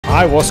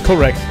I was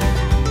correct.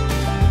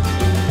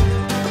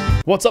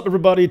 What's up,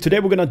 everybody? Today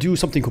we're gonna do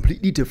something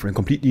completely different,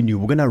 completely new.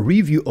 We're gonna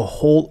review a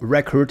whole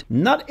record,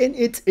 not in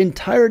its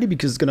entirety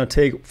because it's gonna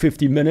take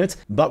 50 minutes,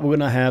 but we're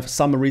gonna have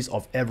summaries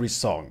of every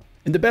song.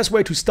 And the best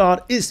way to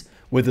start is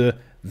with a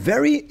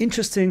very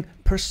interesting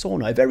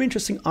persona, a very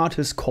interesting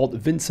artist called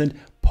Vincent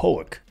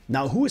Poag.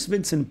 Now, who is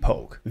Vincent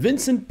Poag?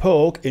 Vincent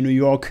Poag, a New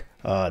York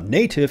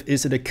native,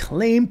 is an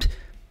acclaimed,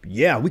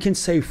 we can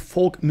say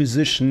folk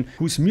musician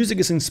whose music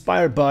is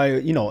inspired by,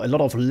 a lot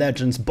of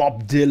legends,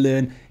 Bob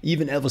Dylan,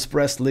 even Elvis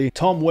Presley,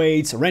 Tom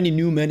Waits, Randy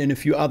Newman, and a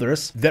few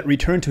others that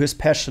returned to his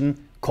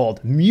passion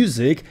called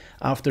music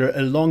after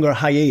a longer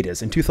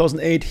hiatus. In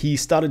 2008, he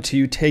started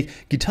to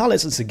take guitar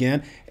lessons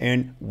again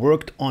and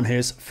worked on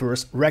his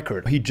first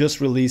record. He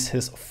just released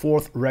his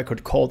fourth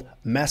record called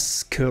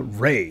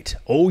Masquerade.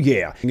 Oh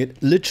yeah,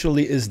 it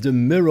literally is the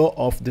mirror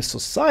of the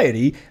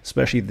society,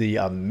 especially the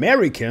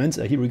Americans,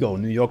 here we go,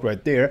 New York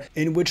right there,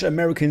 in which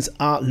Americans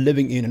are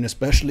living in, and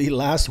especially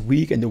last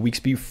week and the weeks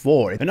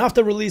before. And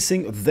after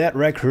releasing that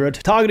record,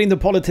 targeting the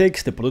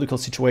politics, the political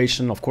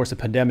situation, of course the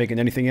pandemic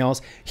and anything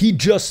else, he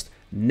just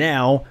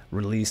now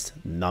released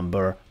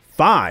number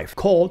 5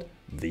 called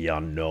The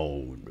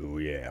Unknown. Oh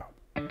yeah.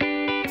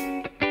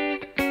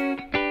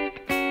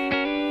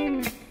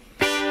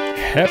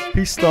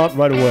 Happy start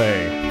right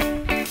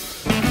away.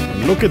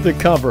 Look at the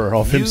cover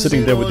of him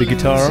sitting there with the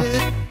guitar.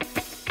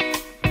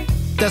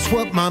 That's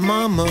what my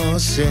mama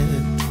said.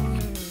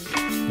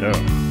 Yeah.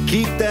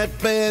 Keep that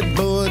bad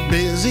boy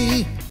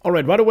busy.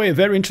 Alright, right away, a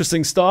very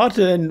interesting start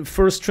and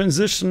first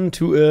transition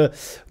to a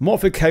more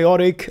of a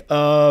chaotic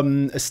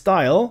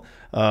style.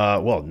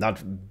 Well,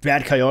 not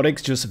bad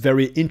chaotic, just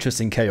very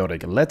interesting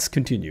chaotic. Let's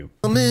continue.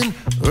 I'm in,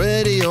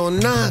 ready or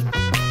not.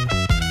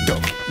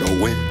 Don't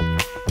know when,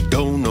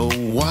 don't know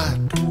what.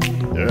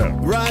 Yeah.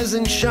 Rise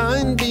and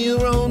shine, be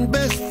your own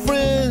best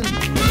friend.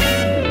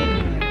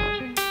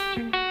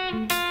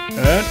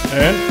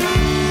 And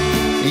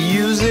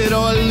use it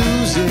or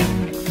lose it.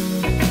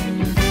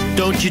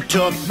 Don't you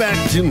talk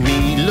back to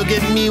me. Look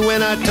at me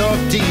when I talk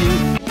to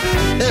you.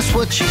 That's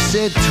what she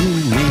said to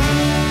me.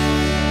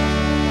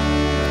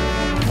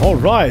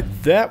 Alright,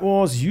 that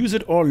was Use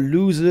It or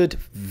Lose It.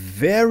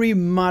 Very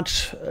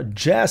much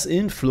jazz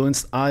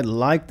influenced. I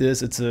like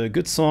this. It's a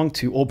good song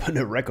to open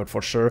a record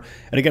for sure.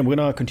 And again, we're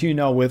gonna continue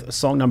now with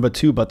song number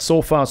 2, but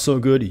so far so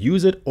good.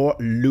 Use It or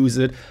Lose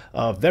It.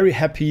 Very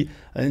happy,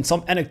 and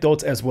some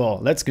anecdotes as well.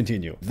 Let's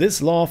continue.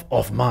 This Love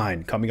of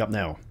Mine coming up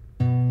now.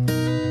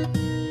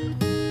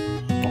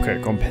 Okay,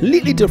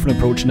 completely different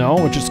approach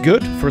now, which is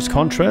good. First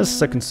contrast,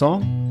 second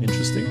song,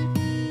 interesting.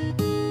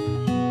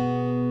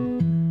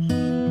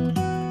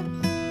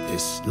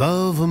 This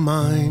love of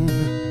mine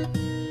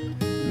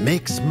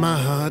makes my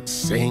heart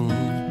sing.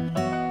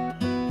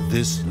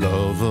 This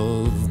love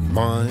of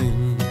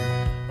mine.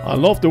 I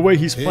love the way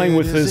he's playing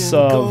with his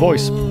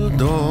voice.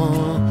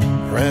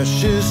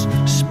 Precious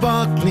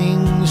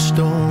sparkling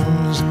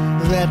stones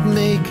that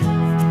make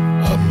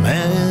a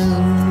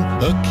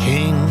man a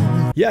king.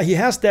 Yeah, he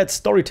has that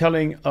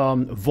storytelling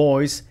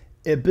voice,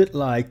 a bit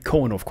like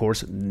Cohen, of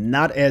course.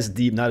 Not as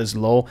deep, not as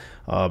low,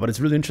 but it's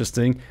really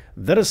interesting.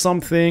 That is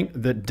something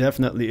that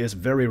definitely is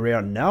very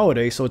rare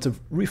nowadays, so it's a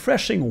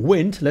refreshing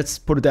wind, let's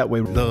put it that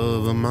way.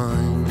 Love of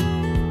mine.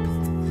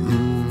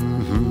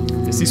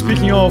 Mm-hmm. Is he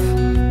speaking of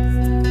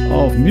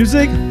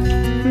music?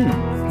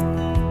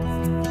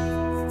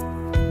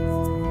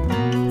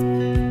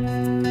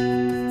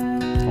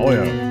 Oh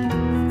yeah.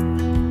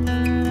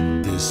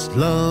 This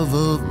love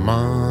of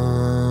mine.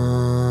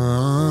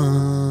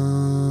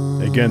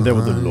 Again, there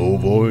with the low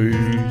voice.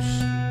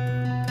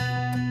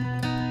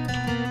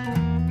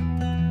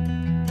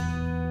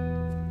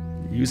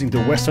 Using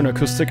the Western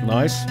acoustic,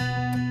 nice.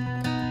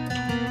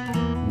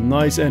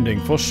 Nice ending,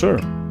 for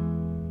sure.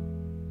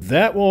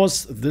 That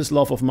was This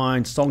Love of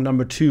Mine, song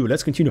number 2.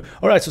 Let's continue.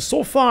 Alright,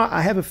 so far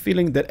I have a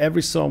feeling that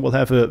every song will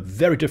have a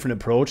very different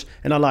approach,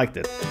 and I liked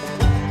it.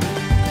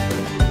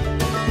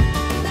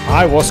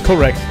 I was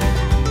correct.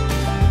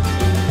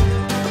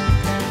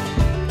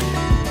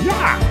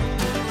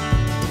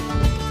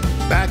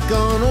 Back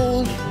on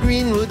old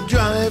Greenwood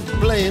Drive,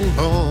 playing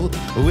ball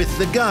with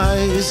the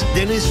guys,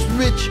 Dennis,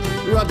 Rich,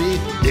 Robbie,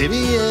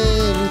 Davey,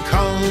 and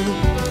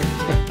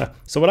Carl.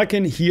 So what I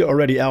can hear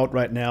already out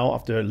right now,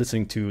 after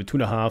listening to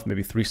 2.5,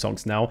 maybe 3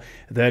 songs now,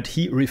 that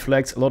he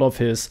reflects a lot of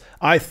his,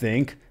 I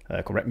think,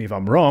 correct me if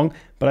I'm wrong,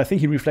 but I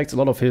think he reflects a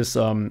lot of his,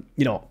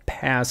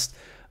 past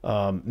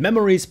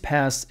memories,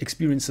 past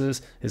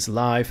experiences, his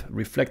life,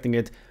 reflecting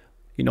it,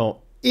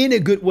 in a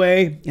good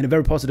way, in a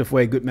very positive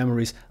way, good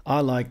memories. I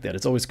like that.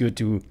 It's always good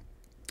to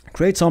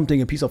create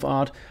something, a piece of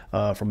art,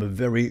 from a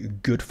very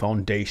good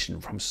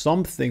foundation, from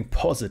something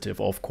positive,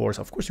 of course.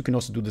 Of course, you can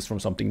also do this from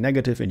something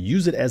negative and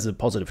use it as a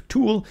positive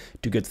tool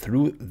to get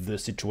through the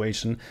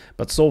situation.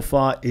 But so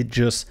far, it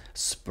just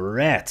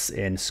spreads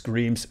and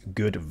screams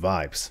good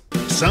vibes.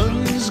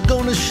 Sun's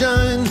gonna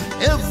shine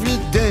every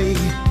day.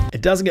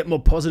 It doesn't get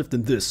more positive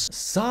than this.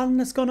 Sun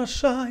is gonna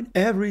shine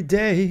every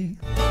day.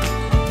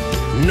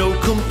 No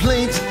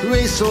complaints,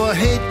 race or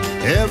hate.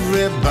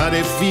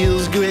 Everybody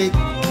feels great.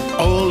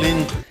 All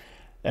in.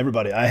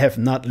 Everybody, I have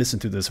not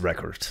listened to this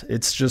record.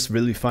 It's just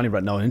really funny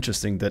right now and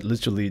interesting that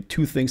literally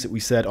two things that we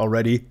said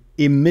already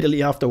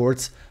immediately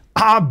afterwards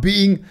are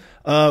being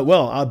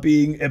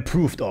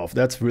approved of.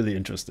 That's really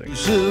interesting.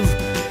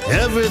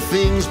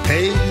 Everything's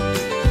paid.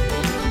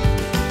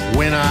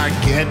 When I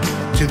get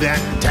to that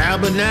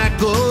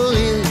tabernacle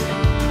inn,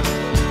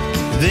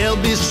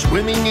 they'll be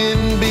swimming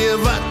in beer,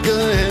 vodka,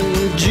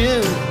 and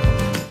gin.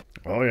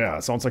 Oh yeah,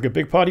 sounds like a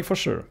big party for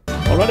sure.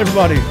 All right,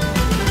 everybody.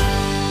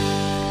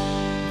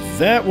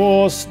 That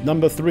was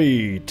number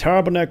 3,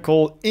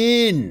 Tabernacle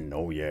Inn.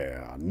 Oh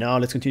yeah. Now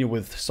let's continue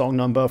with song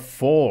number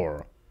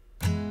 4.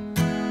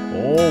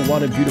 Oh,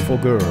 what a beautiful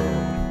girl.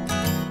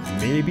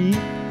 Maybe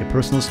a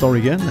personal story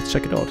again. Let's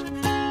check it out.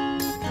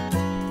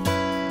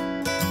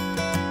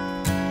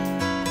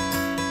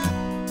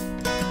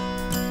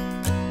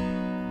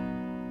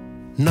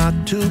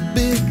 Not too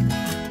big,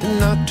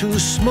 not too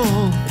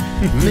small,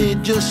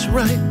 made just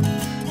right.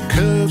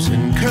 Curves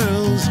and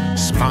curls,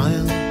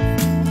 smile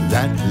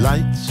that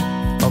lights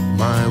up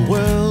my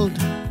world.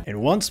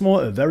 And once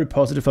more, a very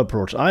positive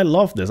approach. I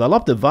love this. I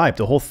love the vibe,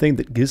 the whole thing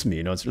that gives me.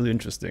 You know, it's really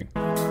interesting.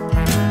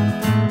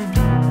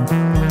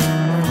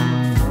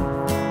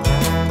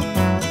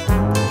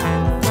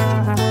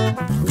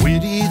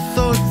 Witty,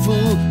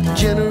 thoughtful,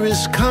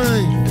 generous,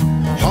 kind,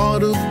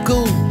 heart of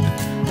gold,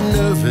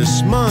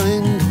 nervous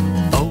mind.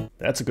 Oh,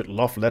 that's a good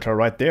love letter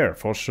right there,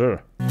 for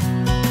sure.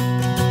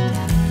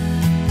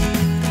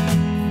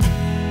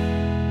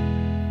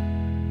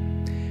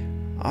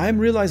 I'm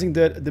realizing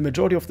that the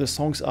majority of the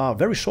songs are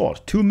very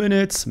short. 2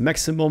 minutes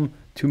maximum,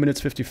 2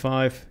 minutes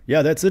 55.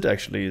 Yeah, that's it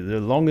actually.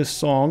 The longest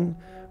song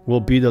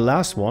will be the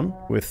last one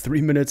with 3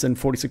 minutes and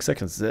 46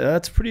 seconds.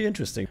 That's pretty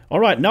interesting. All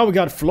right, now we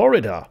got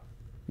Florida,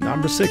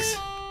 number 6.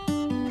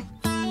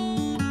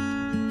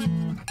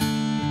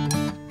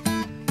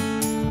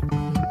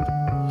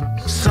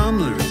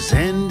 Summer is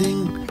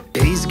ending,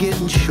 days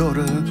getting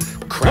shorter,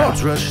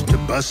 crowds rush to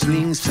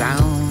bustling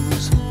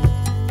sounds.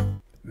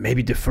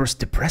 Maybe the first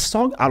depressed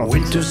song? I don't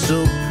Winter think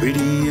so. so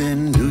pretty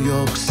in New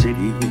York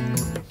City.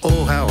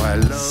 Oh, how I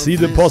love. See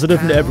the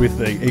positive in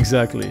everything,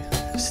 exactly.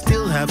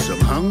 Still have some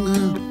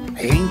hunger,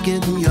 ain't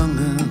getting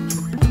younger.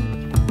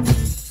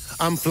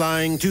 I'm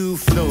flying to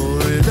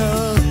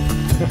Florida.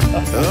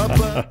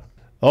 Up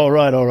All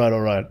right.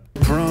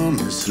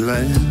 promised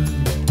land.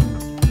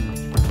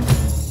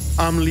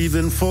 I'm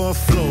leaving for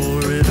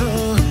Florida.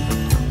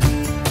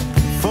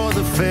 For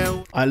the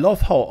fair. I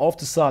love how all of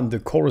a sudden the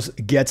chorus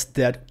gets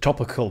that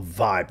tropical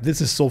vibe.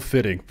 This is so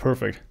fitting.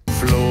 Perfect.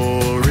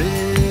 Florida.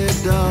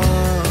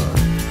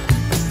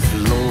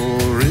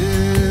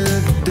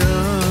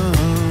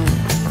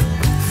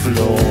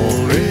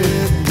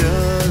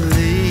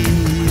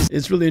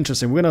 It's really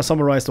interesting. We're gonna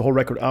summarize the whole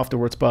record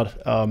afterwards, but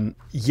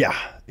yeah,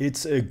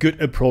 it's a good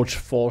approach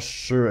for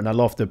sure, and I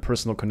love the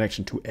personal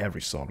connection to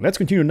every song. Let's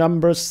continue.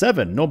 Number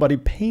 7, Nobody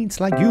Paints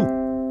Like You.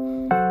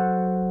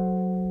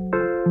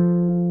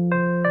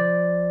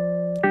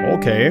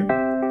 Okay,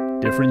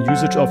 different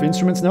usage of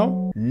instruments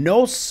now.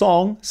 No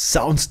song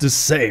sounds the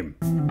same.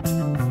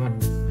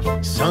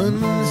 Sun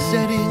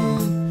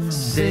setting,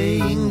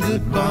 saying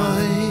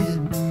goodbye.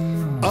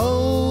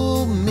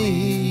 Oh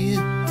me,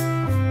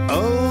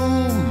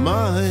 oh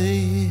my.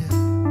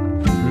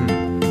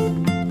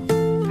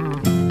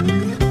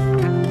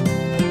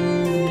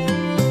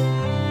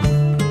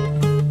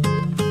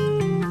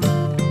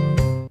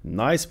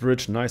 Nice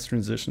bridge, nice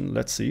transition.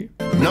 Let's see.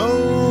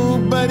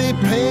 Nobody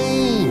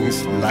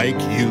paints like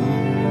you.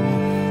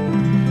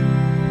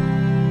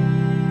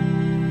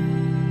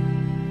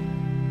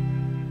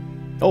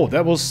 Oh,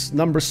 that was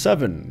number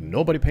 7.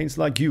 Nobody Paints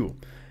Like You.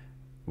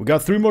 We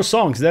got 3 more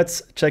songs.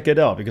 Let's check it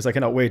out because I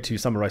cannot wait to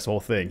summarize the whole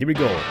thing. Here we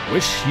go.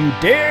 Wish You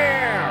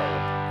Dare.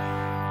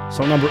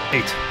 Song number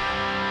 8.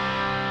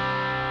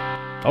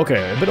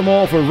 Okay, a bit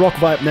more of a rock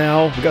vibe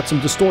now. We got some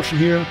distortion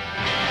here.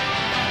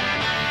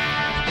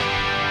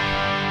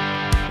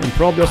 And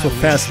probably also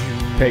fast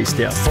paced,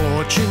 yeah.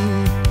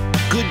 Fortune,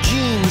 good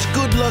genes,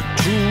 good luck,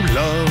 true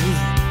love,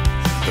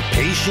 the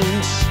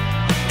patience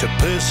to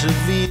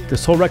persevere.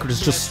 This whole record is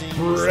just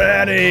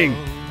spreading.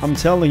 I'm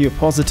telling you,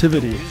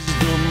 positivity.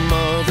 Wisdom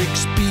of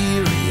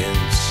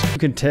experience. You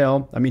can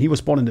tell, I mean, he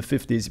was born in the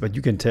 50s, but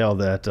you can tell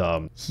that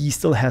he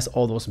still has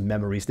all those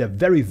memories. They're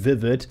very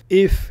vivid.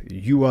 If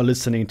you are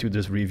listening to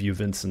this review,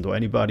 Vincent, or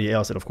anybody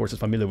else that, of course, is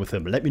familiar with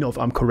him, let me know if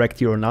I'm correct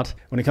here or not.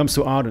 When it comes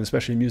to art, and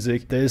especially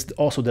music, there's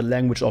also the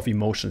language of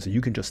emotions.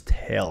 You can just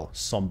tell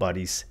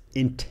somebody's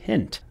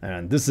intent.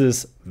 And this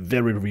is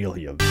very real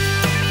here.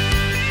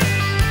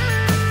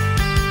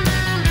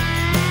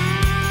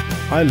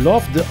 I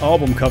love the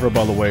album cover,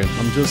 by the way.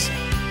 I'm just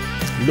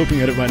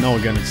looking at it right now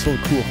again. It's so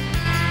cool.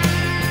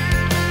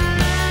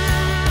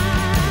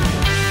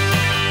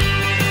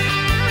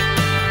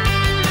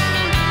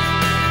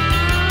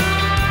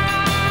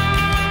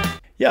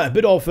 Yeah, a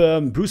bit of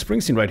Bruce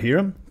Springsteen right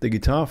here. The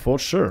guitar, for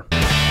sure.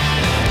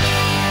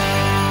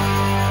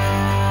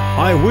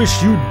 I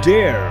Wish You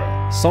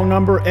Dare. Song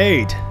number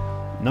 8.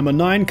 Number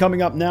 9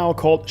 coming up now,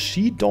 called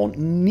She Don't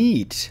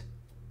Need.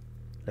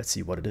 Let's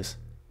see what it is.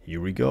 Here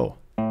we go.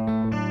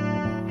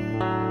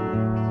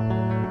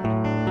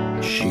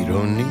 She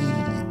don't need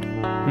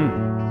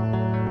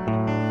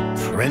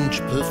French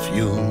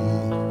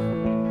perfume.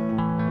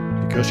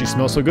 Because she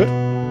smells so good?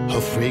 Her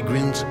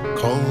fragrance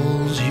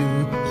calls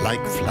you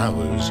like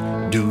flowers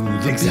do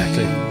the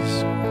Exactly.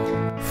 bees.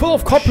 Full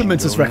of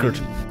compliments, this record.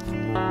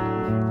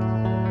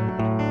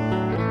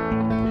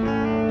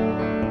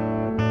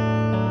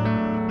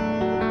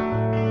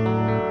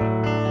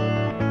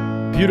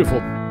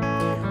 Beautiful.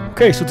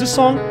 Okay, so this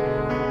song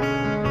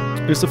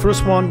is the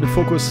first one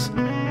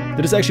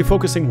that is actually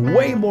focusing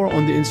way more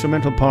on the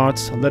instrumental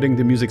parts, letting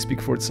the music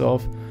speak for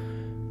itself.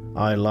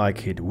 I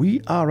like it. We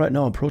are right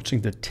now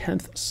approaching the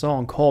 10th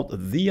song,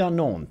 called The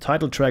Unknown.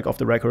 Title track of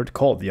the record,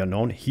 called The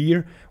Unknown.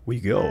 Here we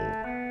go.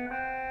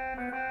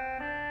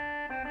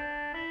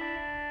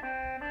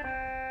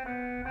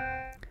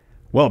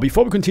 Well,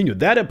 before we continue,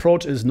 that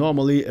approach is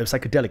normally a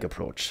psychedelic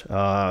approach.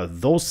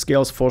 Those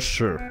scales for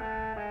sure.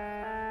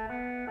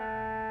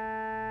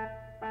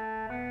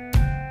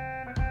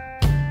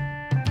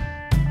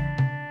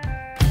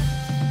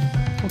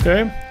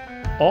 Okay,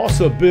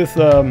 also a bit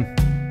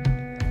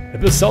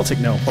Celtic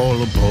now. All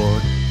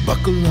aboard,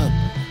 buckle up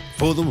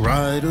for the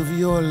ride of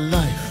your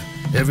life.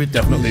 Every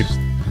Definitely. twist,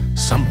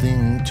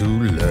 something to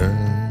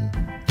learn.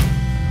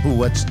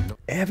 What's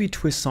Every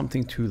twist,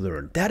 something to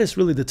learn. That is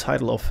really the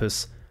title of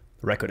his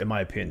record, in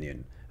my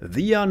opinion.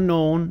 The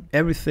Unknown,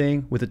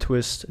 everything with a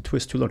twist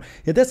to learn.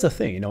 Yeah, that's the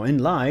thing, you know, in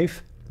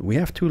life, we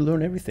have to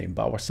learn everything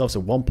about ourselves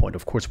at one point.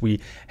 Of course,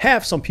 we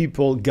have some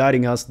people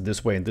guiding us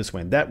this way and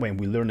that way, and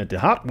we learn it the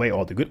hard way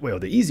or the good way or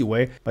the easy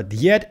way. But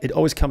yet, it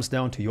always comes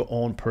down to your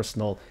own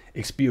personal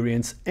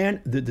experience and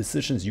the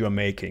decisions you are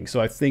making.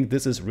 So I think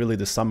this is really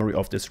the summary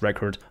of this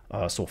record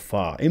so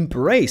far.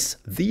 Embrace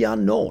the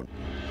unknown.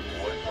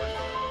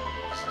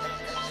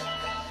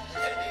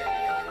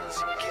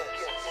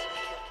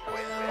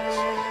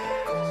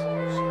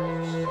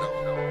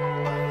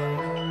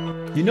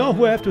 You know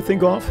who I have to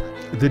think of?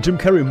 The Jim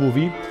Carrey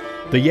movie,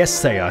 The Yes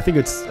Sayer. I think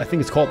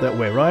it's called that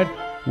way, right?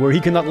 Where he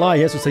cannot lie,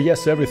 he has to say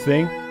yes to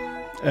everything.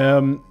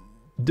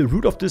 The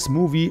root of this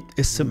movie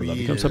is similar.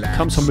 It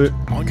comes from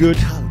a good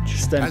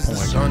standpoint. as the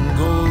sun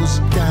goes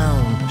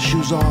down,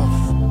 shoes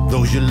off,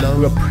 those you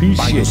love To by your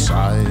appreciate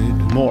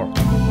side. more.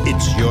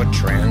 It's your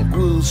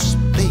tranquil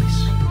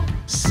space,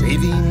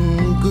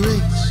 saving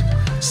grace,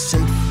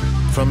 safe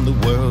from the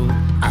world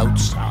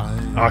outside.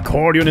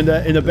 Accordion in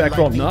the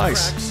background,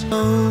 nice.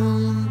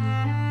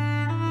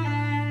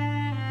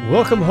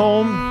 Welcome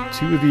home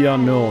to the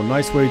unknown.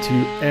 Nice way to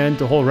end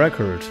the whole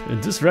record.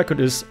 And this record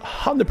is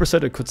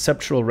 100% a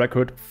conceptual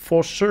record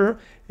for sure,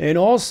 and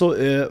also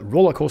a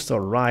roller coaster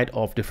ride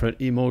of different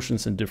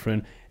emotions and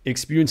different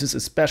experiences,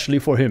 especially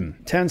for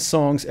him. 10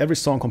 songs, every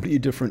song completely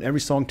different, every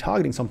song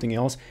targeting something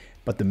else.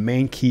 But the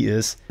main key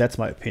is, that's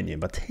my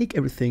opinion, but take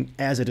everything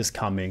as it is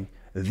coming.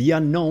 The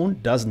unknown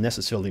doesn't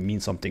necessarily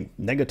mean something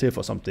negative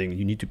or something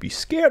you need to be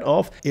scared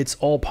of. It's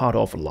all part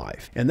of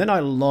life. And then I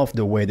love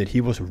the way that he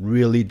was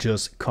really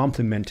just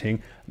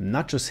complimenting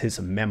not just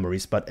his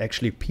memories, but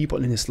actually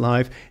people in his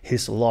life,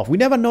 his love. We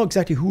never know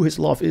exactly who his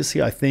love is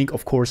here. I think,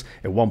 of course,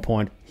 at one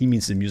point he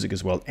means the music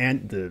as well,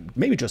 and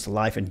maybe just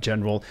life in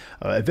general.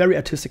 A very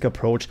artistic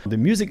approach. The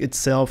music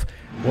itself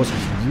was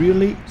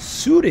really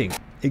suiting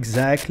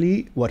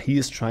exactly what he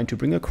is trying to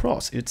bring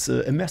across. It's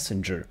a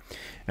messenger,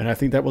 and I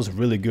think that was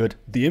really good.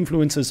 The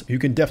influences, you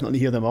can definitely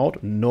hear them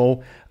out,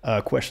 no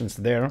questions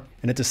there.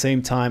 And at the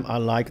same time, I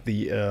like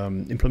the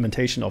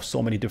implementation of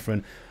so many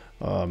different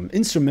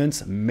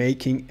instruments,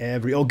 giving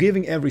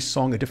every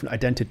song a different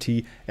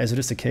identity, as it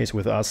is the case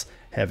with us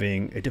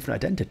having a different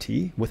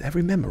identity with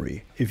every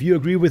memory. If you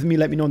agree with me,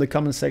 let me know in the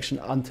comment section.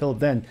 Until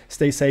then,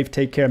 stay safe,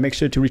 take care, make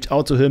sure to reach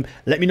out to him.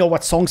 Let me know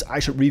what songs I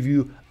should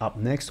review up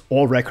next,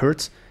 or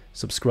records.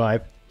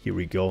 Subscribe. Here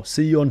we go.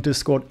 See you on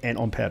Discord and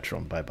on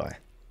Patreon. Bye bye.